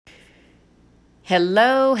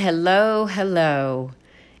Hello, hello, hello,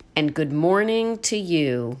 and good morning to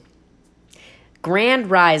you. Grand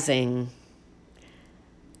Rising.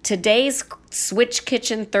 Today's Switch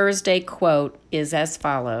Kitchen Thursday quote is as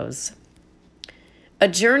follows. A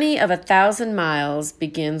journey of 1,000 miles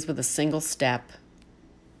begins with a single step.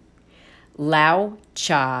 Lao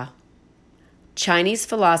Tzu, Chinese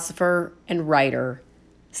philosopher and writer,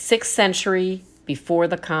 6th century before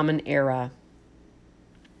the Common Era.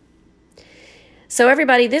 So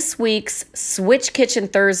everybody, this week's Switch Kitchen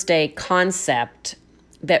Thursday concept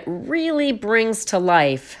that really brings to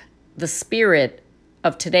life the spirit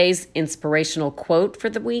of today's inspirational quote for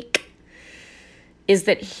the week is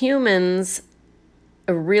that humans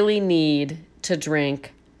really need to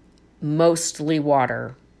drink mostly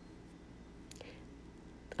water.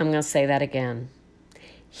 I'm going to say that again.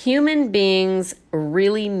 Human beings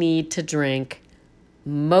really need to drink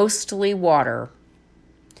mostly water.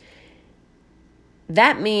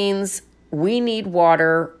 That means we need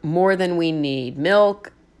water more than we need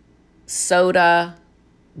milk, soda,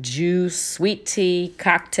 juice, sweet tea,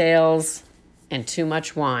 cocktails, and too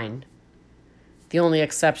much wine. The only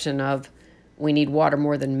exception of we need water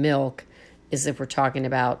more than milk is if we're talking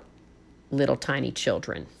about little tiny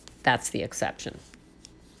children. That's the exception.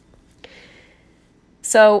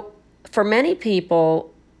 So for many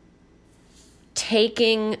people,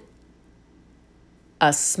 taking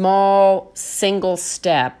a small single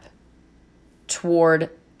step toward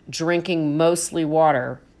drinking mostly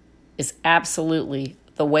water is absolutely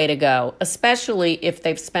the way to go, especially if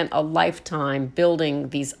they've spent a lifetime building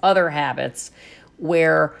these other habits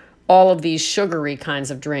where all of these sugary kinds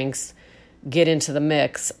of drinks get into the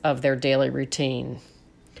mix of their daily routine.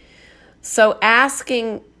 So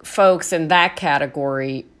asking folks in that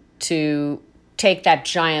category to take that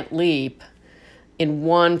giant leap in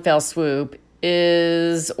one fell swoop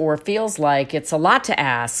is or feels like it's a lot to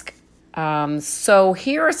ask. So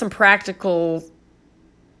here are some practical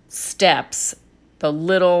steps, the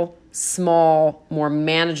little, small, more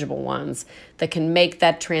manageable ones that can make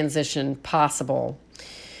that transition possible.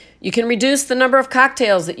 You can reduce the number of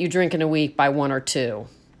cocktails that you drink in a week by 1 or 2.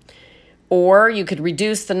 Or you could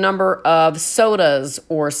reduce the number of sodas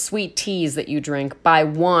or sweet teas that you drink by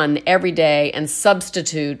 1 every day and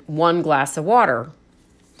substitute 1 glass of water.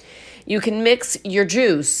 You can mix your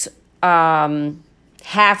juice,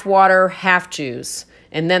 half water, half juice.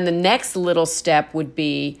 And then the next little step would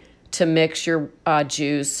be to mix your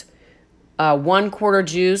juice, 1/4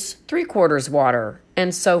 juice, 3/4 water,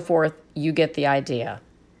 and so forth. You get the idea.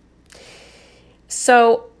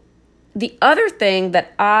 So the other thing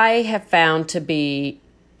that I have found to be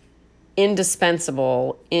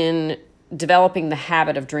indispensable in developing the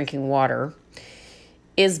habit of drinking water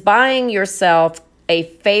is buying yourself a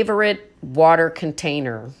favorite water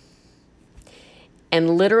container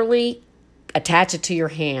and literally attach it to your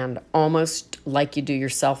hand almost like you do your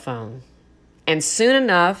cell phone. And soon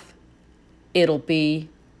enough, it'll be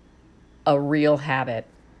a real habit.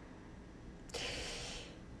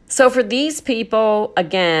 So for these people,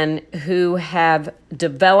 again, who have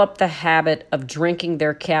developed the habit of drinking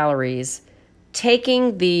their calories,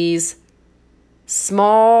 taking these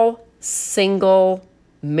small, single,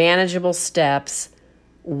 manageable steps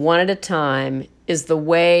one at a time is the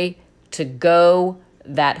way to go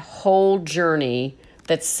that whole journey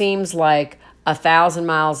that seems like 1,000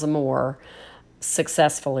 miles or more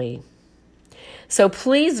successfully. So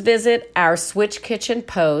please visit our Switch Kitchen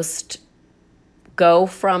post. Go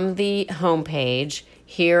from the homepage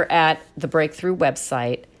here at the Breakthrough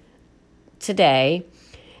website today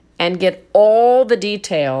and get all the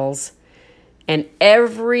details and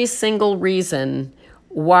every single reason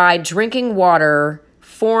why drinking water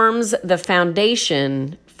forms the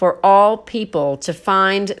foundation for all people to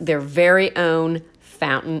find their very own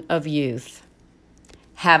fountain of youth.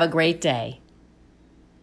 Have a great day.